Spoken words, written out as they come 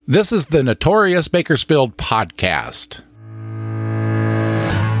This is the Notorious Bakersfield Podcast.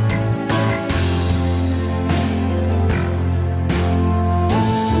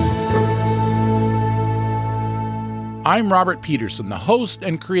 I'm Robert Peterson, the host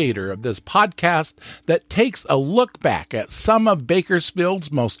and creator of this podcast that takes a look back at some of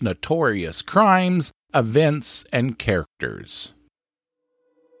Bakersfield's most notorious crimes, events, and characters.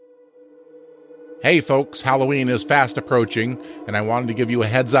 Hey folks, Halloween is fast approaching, and I wanted to give you a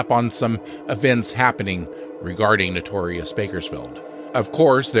heads up on some events happening regarding Notorious Bakersfield. Of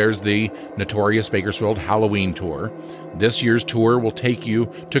course, there's the Notorious Bakersfield Halloween Tour. This year's tour will take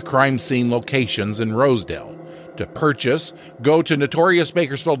you to crime scene locations in Rosedale. To purchase, go to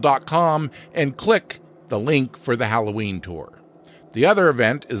notoriousbakersfield.com and click the link for the Halloween tour. The other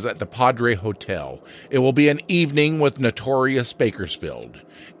event is at the Padre Hotel. It will be an evening with Notorious Bakersfield.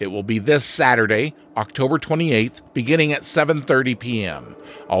 It will be this Saturday, October 28th, beginning at 7:30 p.m.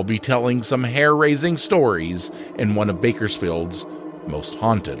 I'll be telling some hair-raising stories in one of Bakersfield's most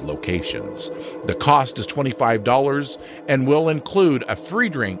haunted locations. The cost is $25 and will include a free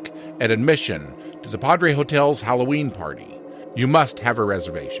drink at admission to the Padre Hotel's Halloween party. You must have a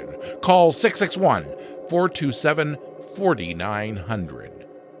reservation. Call 661-427-4900.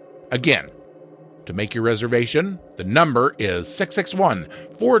 Again, to make your reservation, the number is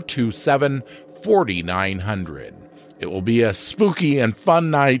 661-427-4900. It will be a spooky and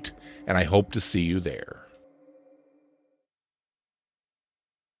fun night, and I hope to see you there.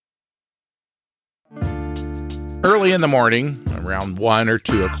 Early in the morning, around 1 or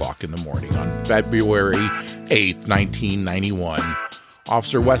 2 o'clock in the morning, on February 8th, 1991,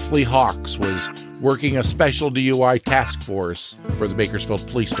 Officer Wesley Hawks was working a special DUI task force for the Bakersfield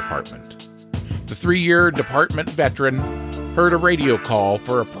Police Department. The 3-year department veteran heard a radio call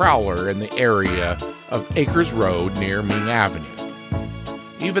for a prowler in the area of Acres Road near Ming Avenue.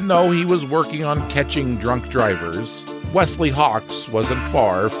 Even though he was working on catching drunk drivers, Wesley Hawks wasn't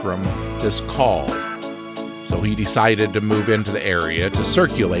far from this call. So he decided to move into the area to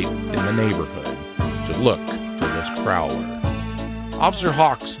circulate in the neighborhood to look for this prowler. Officer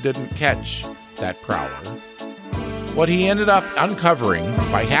Hawks didn't catch that prowler. What he ended up uncovering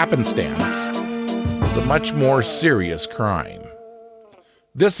by happenstance was a much more serious crime.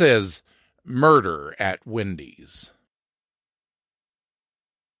 This is murder at Wendy's.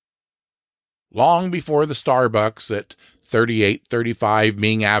 Long before the Starbucks at 3835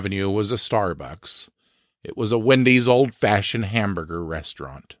 Ming Avenue was a Starbucks, it was a Wendy's old-fashioned hamburger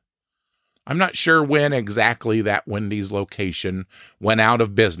restaurant. I'm not sure when exactly that Wendy's location went out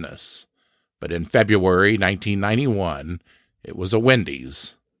of business, but in February 1991, it was a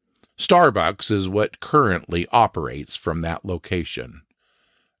Wendy's. Starbucks is what currently operates from that location.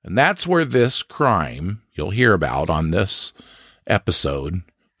 And that's where this crime you'll hear about on this episode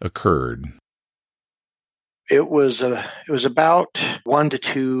occurred. It was about 1 to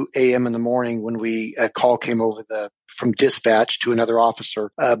 2 a.m. in the morning when a call came over from dispatch to another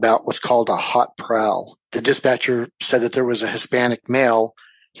officer about what's called a hot prowl. The dispatcher said that there was a Hispanic male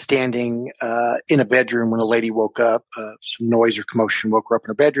standing in a bedroom when a lady woke up. Some noise or commotion woke her up in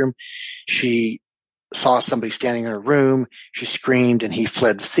her bedroom. She saw somebody standing in her room. She screamed and he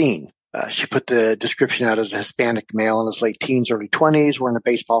fled the scene. She put the description out as a Hispanic male in his late teens, early 20s, wearing a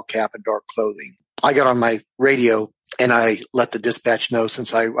baseball cap and dark clothing. I got on my radio and I let the dispatch know since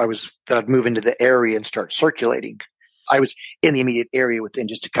that I'd move into the area and start circulating. I was in the immediate area within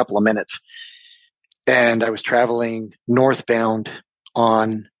just a couple of minutes, and I was traveling northbound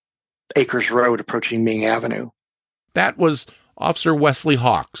on Acres Road, approaching Ming Avenue. That was Officer Wesley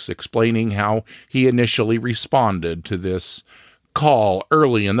Hawks explaining how he initially responded to this call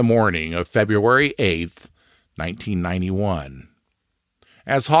early in the morning of February 8th, 1991.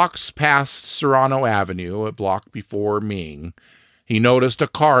 As Hawks passed Serrano Avenue, a block before Ming, he noticed a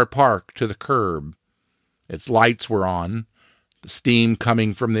car parked to the curb. Its lights were on. The steam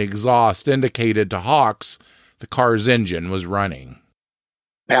coming from the exhaust indicated to Hawks the car's engine was running.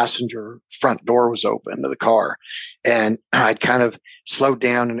 Passenger front door was open to the car, and I'd kind of slowed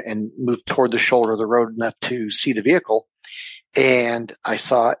down and moved toward the shoulder of the road enough to see the vehicle. And I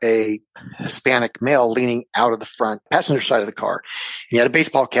saw a Hispanic male leaning out of the front passenger side of the car. He had a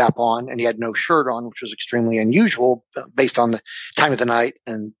baseball cap on and he had no shirt on, which was extremely unusual based on the time of the night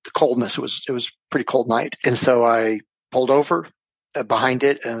and the coldness. It was a pretty cold night. And so I pulled over behind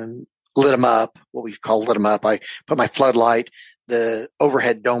it and lit him up, what we call lit him up. I put my floodlight, the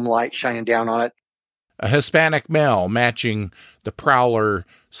overhead dome light shining down on it. A Hispanic male matching the prowler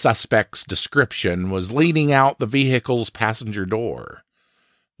suspect's description was leaning out the vehicle's passenger door.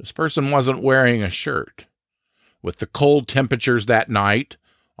 This person wasn't wearing a shirt. With the cold temperatures that night,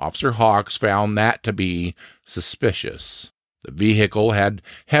 Officer Hawks found that to be suspicious. The vehicle had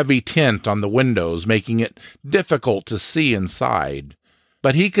heavy tint on the windows, making it difficult to see inside.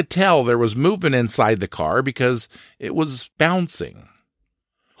 But he could tell there was movement inside the car because it was bouncing.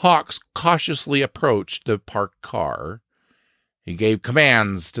 Hawks cautiously approached the parked car. He gave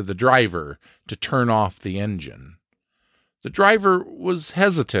commands to the driver to turn off the engine. The driver was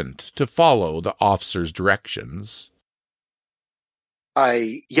hesitant to follow the officer's directions.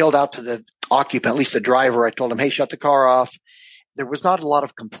 I yelled out to the occupant, at least the driver. I told him, hey, shut the car off. There was not a lot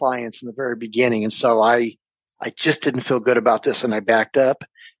of compliance in the very beginning, and so I just didn't feel good about this, and I backed up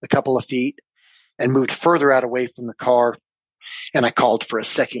a couple of feet and moved further out away from the car, and I called for a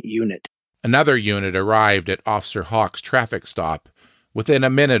second unit. Another unit arrived at Officer Hawks' traffic stop within a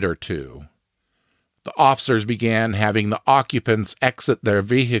minute or two. The officers began having the occupants exit their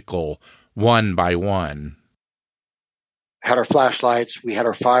vehicle one by one. Had our flashlights, we had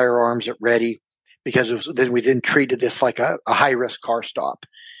our firearms at ready, because then we didn't treat this like a high-risk car stop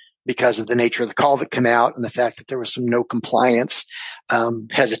because of the nature of the call that came out and the fact that there was some no compliance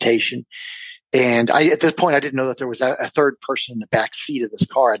hesitation. And at this point, I didn't know that there was a third person in the back seat of this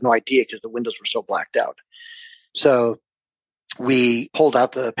car. I had no idea because the windows were so blacked out. So we pulled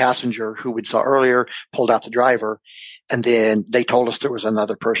out the passenger who we saw earlier, pulled out the driver, and then they told us there was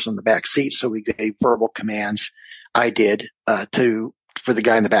another person in the back seat. So we gave verbal commands. I did for the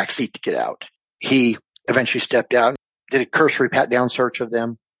guy in the back seat to get out. He eventually stepped out, did a cursory pat-down search of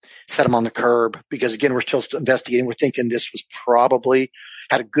them, set them on the curb, because, again, we're still investigating. We're thinking this was probably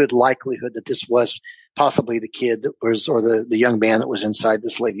had a good likelihood that this was possibly the kid that was, or the young man that was inside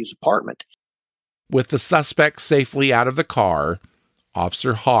this lady's apartment. With the suspect safely out of the car,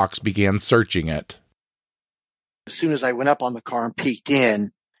 Officer Hawks began searching it. As soon as I went up on the car and peeked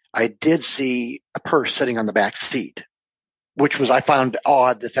in, I did see a purse sitting on the back seat, which was, I found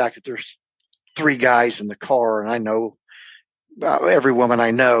odd, the fact that there's 3 guys in the car, and I know every woman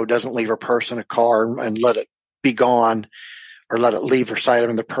I know doesn't leave her purse in a car and let it be gone or let it leave her side. I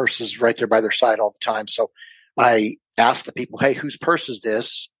mean, the purse is right there by their side all the time. So I asked the people, hey, whose purse is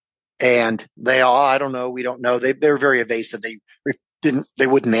this? And they all, I don't know, we don't know. They were very evasive. They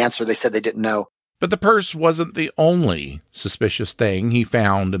wouldn't answer. They said they didn't know. But the purse wasn't the only suspicious thing he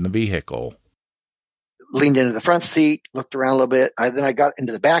found in the vehicle. Leaned into the front seat, looked around a little bit. Then I got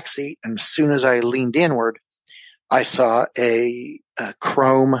into the back seat, and as soon as I leaned inward, I saw a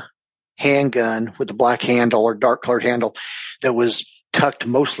chrome handgun with a black handle or dark colored handle that was tucked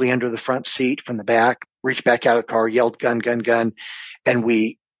mostly under the front seat from the back. Reached back out of the car, yelled gun, gun, gun, and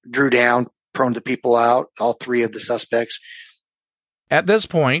we drew down, proned the people out, all 3 of the suspects. At this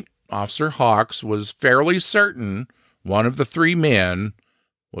point, Officer Hawks was fairly certain one of the 3 men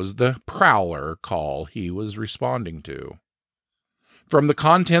was the prowler call he was responding to. From the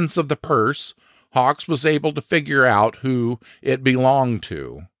contents of the purse, Hawks was able to figure out who it belonged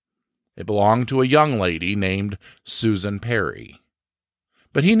to. It belonged to a young lady named Susan Perry.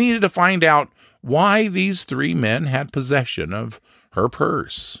 But he needed to find out why these 3 men had possession of her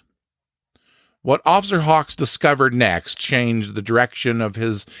purse. What Officer Hawks discovered next changed the direction of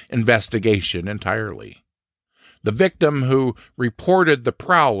his investigation entirely. The victim who reported the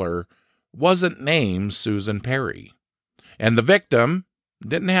prowler wasn't named Susan Perry, and the victim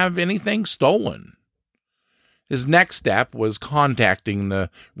didn't have anything stolen. His next step was contacting the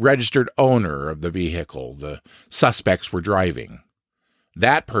registered owner of the vehicle the suspects were driving.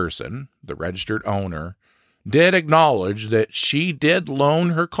 That person, the registered owner, did acknowledge that she did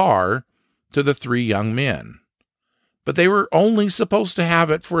loan her car to the 3 young men, but they were only supposed to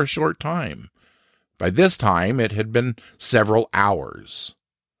have it for a short time. By this time, it had been several hours,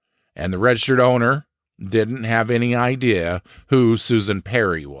 and the registered owner didn't have any idea who Susan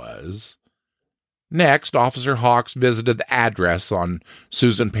Perry was. Next, Officer Hawks visited the address on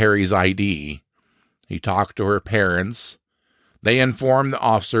Susan Perry's ID. He talked to her parents. They informed the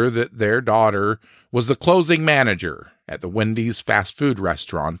officer that their daughter was the closing manager at the Wendy's fast food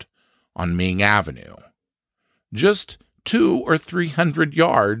restaurant on Ming Avenue, just 200 or 300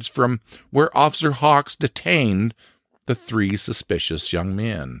 yards from where Officer Hawks detained the 3 suspicious young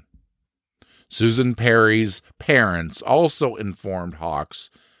men. Susan Perry's parents also informed Hawks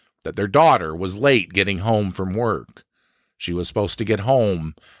that their daughter was late getting home from work. She was supposed to get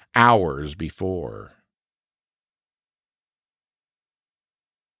home hours before.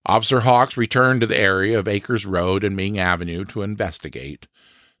 Officer Hawks returned to the area of Acres Road and Ming Avenue to investigate,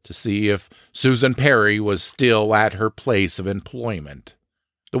 to see if Susan Perry was still at her place of employment.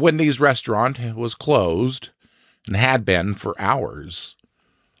 The Wendy's restaurant was closed and had been for hours.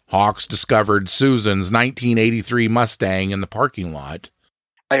 Hawks discovered Susan's 1983 Mustang in the parking lot.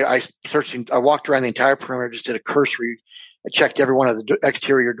 I walked around the entire perimeter, just did a cursory. I checked every one of the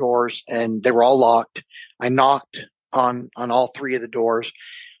exterior doors, and they were all locked. I knocked on all three of the doors.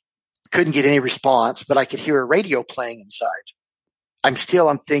 Couldn't get any response, but I could hear a radio playing inside. I'm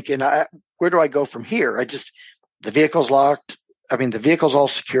thinking, where do I go from here? The vehicle's locked. I mean, the vehicle's all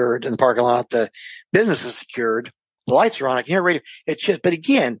secured in the parking lot. The business is secured. The lights are on. I can hear radio. But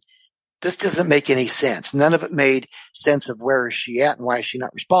again, this doesn't make any sense. None of it made sense of where is she at and why is she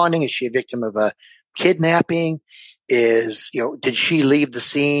not responding? Is she a victim of a kidnapping? Did she leave the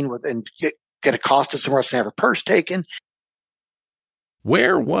scene and get accosted somewhere else and have her purse taken?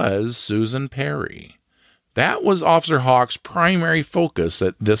 Where was Susan Perry? That was Officer Hawk's primary focus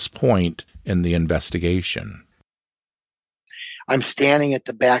at this point in the investigation. I'm standing at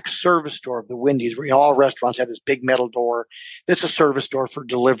the back service door of the Wendy's, where all restaurants have this big metal door. That's a service door for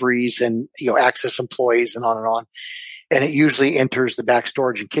deliveries and, access employees and on and on. And it usually enters the back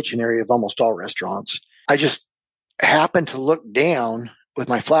storage and kitchen area of almost all restaurants. I just happened to look down with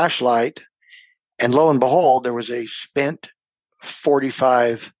my flashlight, and lo and behold, there was a spent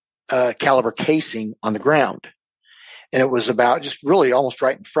 .45 caliber casing on the ground. And it was about just really almost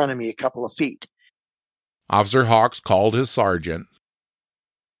right in front of me, a couple of feet. Officer Hawks called his sergeant.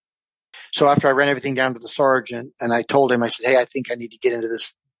 So after I ran everything down to the sergeant, and I told him, I said, hey, I think I need to get into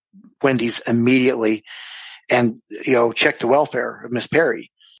this Wendy's immediately and, check the welfare of Miss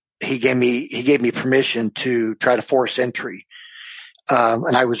Perry. He gave me permission to try to force entry.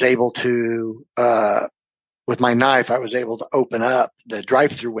 And I was able to, with my knife, I was able to open up the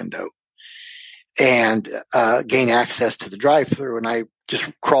drive-through window and gain access to the drive-through. And I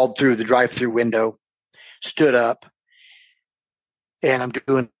just crawled through the drive-through window, stood up, and I'm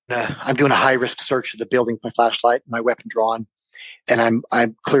doing a high risk search of the building with my flashlight and my weapon drawn. And I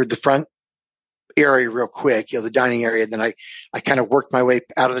cleared the front area real quick, the dining area. Then I kind of worked my way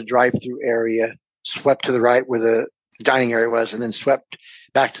out of the drive-through area, swept to the right where the dining area was, and then swept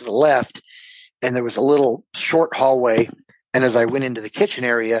back to the left. And there was a little short hallway. And as I went into the kitchen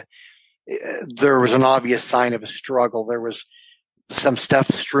area, there was an obvious sign of a struggle. There was some stuff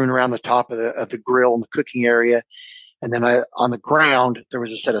strewn around the top of the grill in the cooking area. And then on the ground, there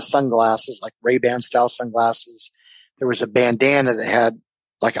was a set of sunglasses, like Ray-Ban style sunglasses. There was a bandana that had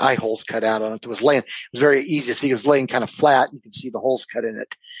like eye holes cut out on it. It was very easy to see. It was laying kind of flat. You could see the holes cut in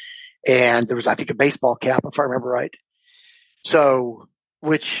it. And there was, I think, a baseball cap, if I remember right. So,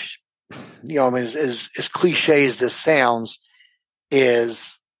 which, as cliche as this sounds,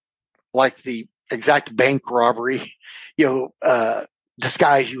 is like the exact bank robbery,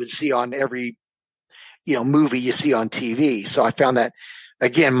 disguise you would see on every, movie you see on TV. So I found that,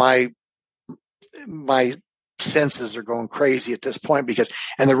 again, my senses are going crazy at this point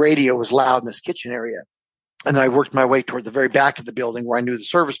and the radio was loud in this kitchen area. And then I worked my way toward the very back of the building where I knew the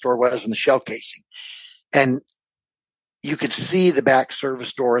service door was and the shell casing. And you could see the back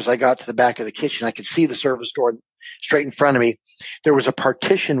service door as I got to the back of the kitchen. I could see the service door straight in front of me. There was a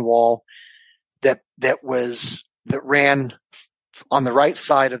partition wall that ran on the right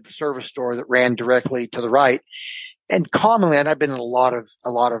side of the service door that ran directly to the right. And commonly, and I've been in a lot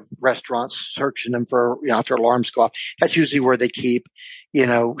of restaurants searching them for, after alarms go off. That's usually where they keep,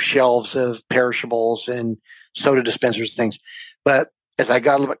 shelves of perishables and soda dispensers and things. But as I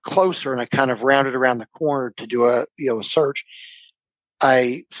got a little bit closer and I kind of rounded around the corner to do a search,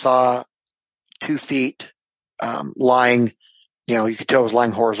 I saw 2 feet, lying, you could tell it was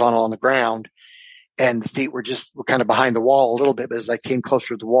lying horizontal on the ground. And the feet were kind of behind the wall a little bit. But as I came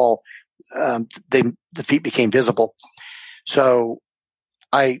closer to the wall, the feet became visible. So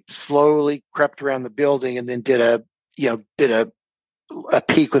I slowly crept around the building and then did a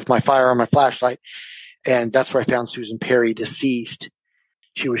peek with my firearm, my flashlight. And that's where I found Susan Perry deceased.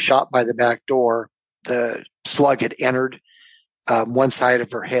 She was shot by the back door. The slug had entered one side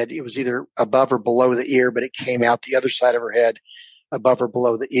of her head. It was either above or below the ear, but it came out the other side of her head, above or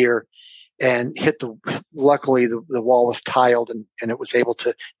below the ear, and luckily the wall was tiled and it was able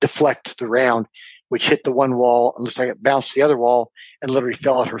to deflect the round, which hit the one wall and looks like it bounced the other wall and literally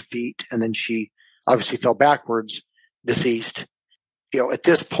fell at her feet. And then she obviously fell backwards, deceased. At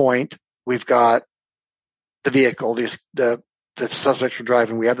this point, we've got the vehicle, the suspects were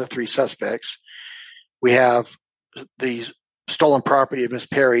driving. We have the 3 suspects. We have the stolen property of Miss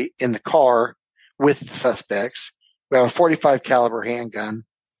Perry in the car with the suspects. We have a .45 caliber handgun.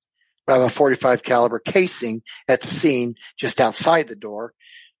 We have a .45 caliber casing at the scene just outside the door.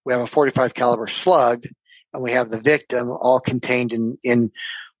 We have a .45 caliber slug, and we have the victim all contained in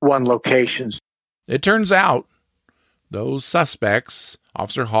one location. It turns out those suspects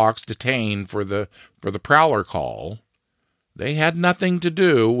Officer Hawks detained for the prowler call They had nothing to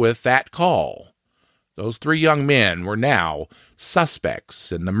do with that call. Those three young men were now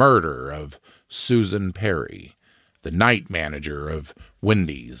suspects in the murder of Susan Perry, the night manager of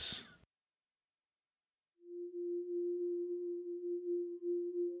Wendy's.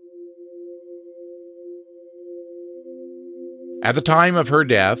 At the time of her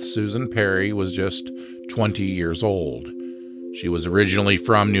death, Susan Perry was just 20 years old. She was originally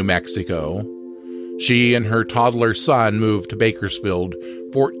from New Mexico. She and her toddler son moved to Bakersfield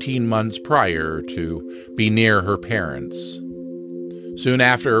 14 months prior to be near her parents. Soon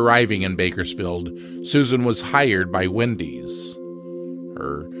after arriving in Bakersfield, Susan was hired by Wendy's.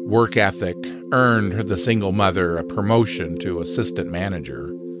 Her work ethic earned the single mother a promotion to assistant manager.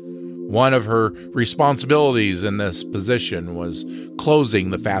 One of her responsibilities in this position was closing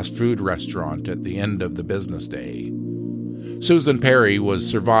the fast food restaurant at the end of the business day. Susan Perry was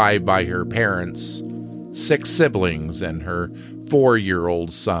survived by her parents, 6 siblings, and her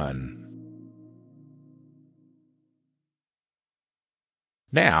 4-year-old son.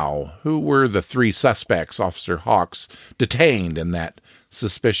 Now, who were the 3 suspects Officer Hawks detained in that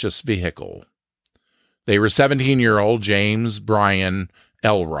suspicious vehicle? They were 17-year-old James Brian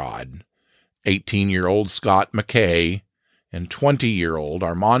Elrod, 18-year-old Scott McKay, and 20-year-old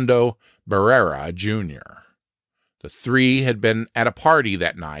Armando Barrera, Jr. The 3 had been at a party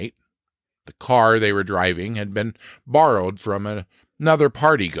that night. The car they were driving had been borrowed from another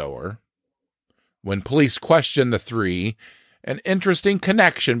partygoer. When police questioned the 3, an interesting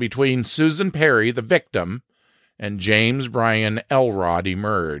connection between Susan Perry, the victim, and James Brian Elrod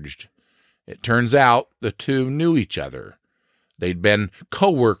emerged. It turns out the 2 knew each other. They'd been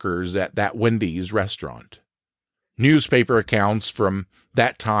co-workers at that Wendy's restaurant. Newspaper accounts from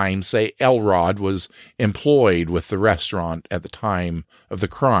that time say Elrod was employed with the restaurant at the time of the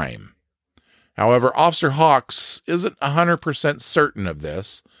crime. However, Officer Hawks isn't 100% certain of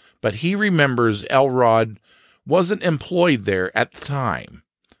this, but he remembers Elrod wasn't employed there at the time,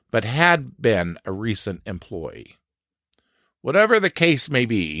 but had been a recent employee. Whatever the case may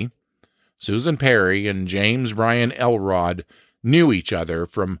be, Susan Perry and James Brian Elrod knew each other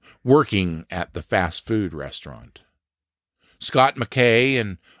from working at the fast food restaurant. Scott McKay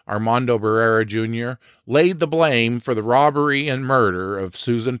and Armando Barrera Jr. laid the blame for the robbery and murder of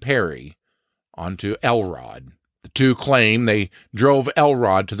Susan Perry onto Elrod. The 2 claim they drove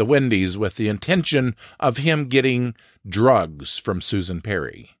Elrod to the Wendy's with the intention of him getting drugs from Susan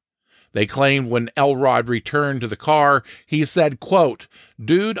Perry. They claimed when Elrod returned to the car, he said, quote,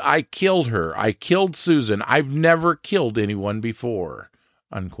 "Dude, I killed her. I killed Susan. I've never killed anyone before,"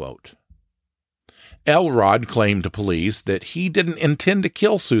 unquote. Elrod claimed to police that he didn't intend to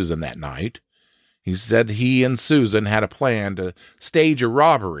kill Susan that night. He said he and Susan had a plan to stage a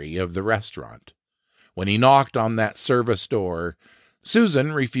robbery of the restaurant. When he knocked on that service door,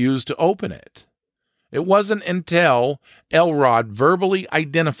 Susan refused to open it. It wasn't until Elrod verbally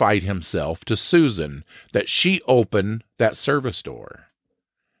identified himself to Susan that she opened that service door.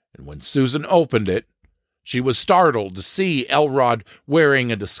 And when Susan opened it, she was startled to see Elrod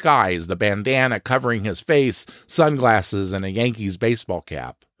wearing a disguise, the bandana covering his face, sunglasses, and a Yankees baseball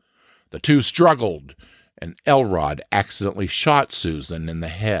cap. The 2 struggled, and Elrod accidentally shot Susan in the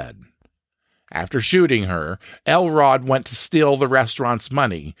head. After shooting her, Elrod went to steal the restaurant's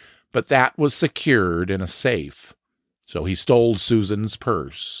money, but that was secured in a safe, so he stole Susan's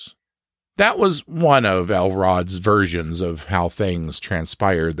purse. That was one of Elrod's versions of how things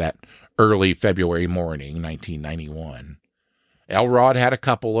transpired that early February morning, 1991. Elrod had a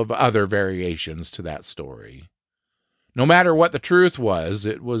couple of other variations to that story. No matter what the truth was,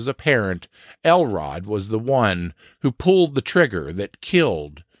 it was apparent Elrod was the one who pulled the trigger that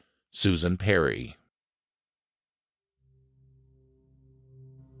killed Susan Perry.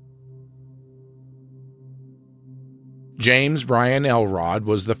 James Brian Elrod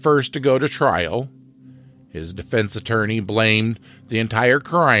was the first to go to trial. His defense attorney blamed the entire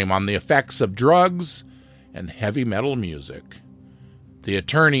crime on the effects of drugs and heavy metal music. The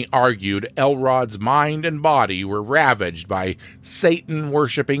attorney argued Elrod's mind and body were ravaged by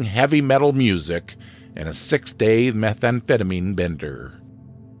Satan-worshipping heavy metal music and a 6-day methamphetamine bender.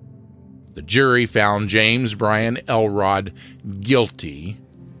 The jury found James Brian Elrod guilty.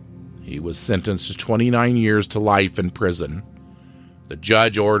 He was sentenced to 29 years to life in prison. The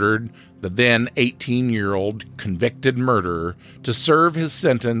judge ordered the then 18-year-old convicted murderer to serve his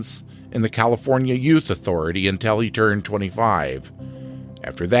sentence in the California Youth Authority until he turned 25.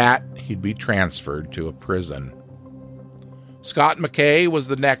 After that, he'd be transferred to a prison. Scott McKay was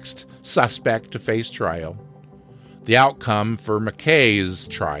the next suspect to face trial. The outcome for McKay's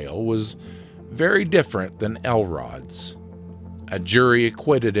trial was very different than Elrod's. A jury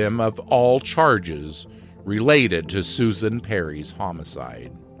acquitted him of all charges related to Susan Perry's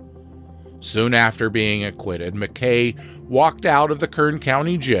homicide. Soon after being acquitted, McKay walked out of the Kern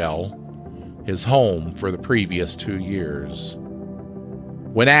County Jail, his home for the previous 2 years.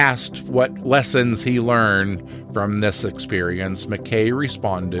 When asked what lessons he learned from this experience, McKay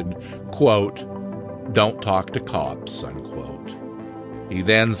responded, quote, "Don't talk to cops," unquote. He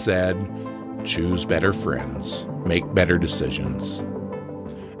then said, "Choose better friends, make better decisions."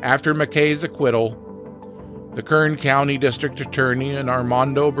 After McKay's acquittal, the Kern County District Attorney and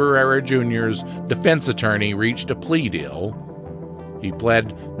Armando Barrera Jr.'s defense attorney reached a plea deal. He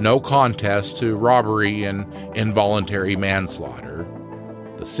pled no contest to robbery and involuntary manslaughter.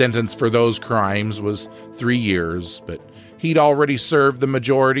 The sentence for those crimes was 3 years, but he'd already served the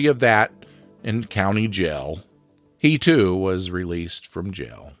majority of that in county jail. He, too, was released from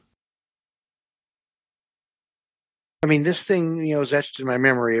jail. I mean, this thing, is etched in my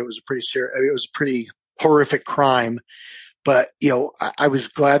memory. It was a pretty horrific crime. But, I was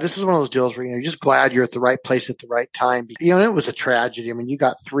glad. This is one of those deals where, you're just glad you're at the right place at the right time. And it was a tragedy. I mean, you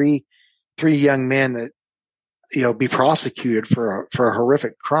got three young men that, be prosecuted for a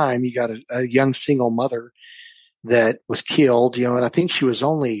horrific crime. You got a young single mother that was killed, and I think she was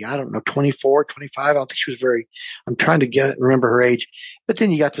only, 24, 25. I don't think she was I'm trying to remember her age. But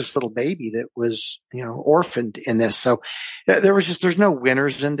then you got this little baby that was, orphaned in this. So there's no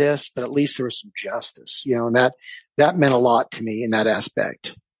winners in this, but at least there was some justice, and that meant a lot to me in that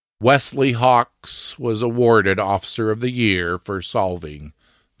aspect. Wesley Hawks was awarded Officer of the Year for solving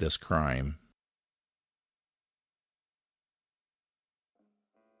this crime.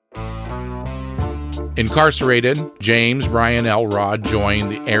 Incarcerated, James Brian Elrod joined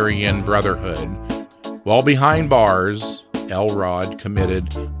the Aryan Brotherhood. While behind bars, Elrod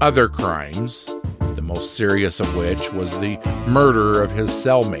committed other crimes, the most serious of which was the murder of his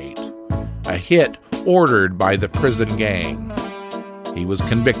cellmate, a hit ordered by the prison gang. He was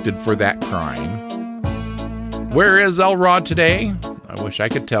convicted for that crime. Where is Elrod today? I wish I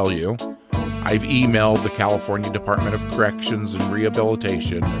could tell you. I've emailed the California Department of Corrections and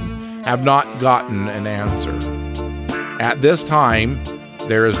Rehabilitation and have not gotten an answer. At this time,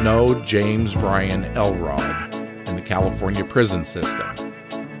 there is no James Brian Elrod in the California prison system.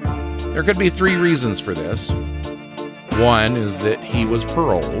 There could be 3 reasons for this. One is that he was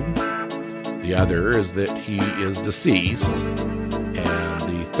paroled. The other is that he is deceased. And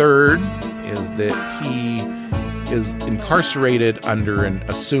the third is that he is incarcerated under an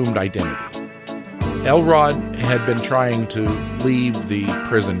assumed identity. Elrod had been trying to leave the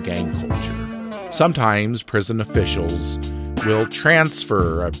prison gang culture. Sometimes prison officials will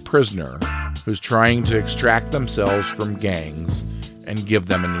transfer a prisoner who's trying to extract themselves from gangs and give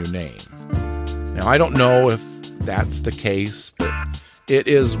them a new name. Now, I don't know if that's the case, but it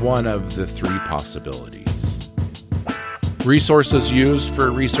is one of the 3 possibilities. Resources used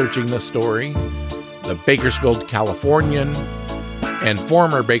for researching this story: the Bakersfield Californian and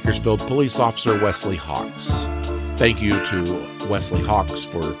former Bakersfield Police Officer Wesley Hawks. Thank you to Wesley Hawks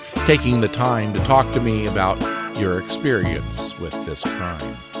for taking the time to talk to me about your experience with this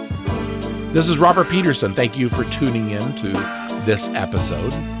crime. This is Robert Peterson. Thank you for tuning in to this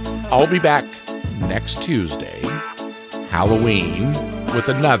episode. I'll be back next Tuesday, Halloween, with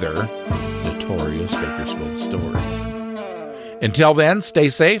another notorious Bakersfield story. Until then,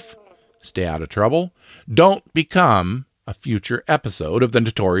 stay safe, stay out of trouble, don't become a future episode of the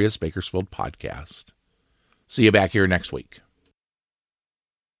Notorious Bakersfield Podcast. See you back here next week.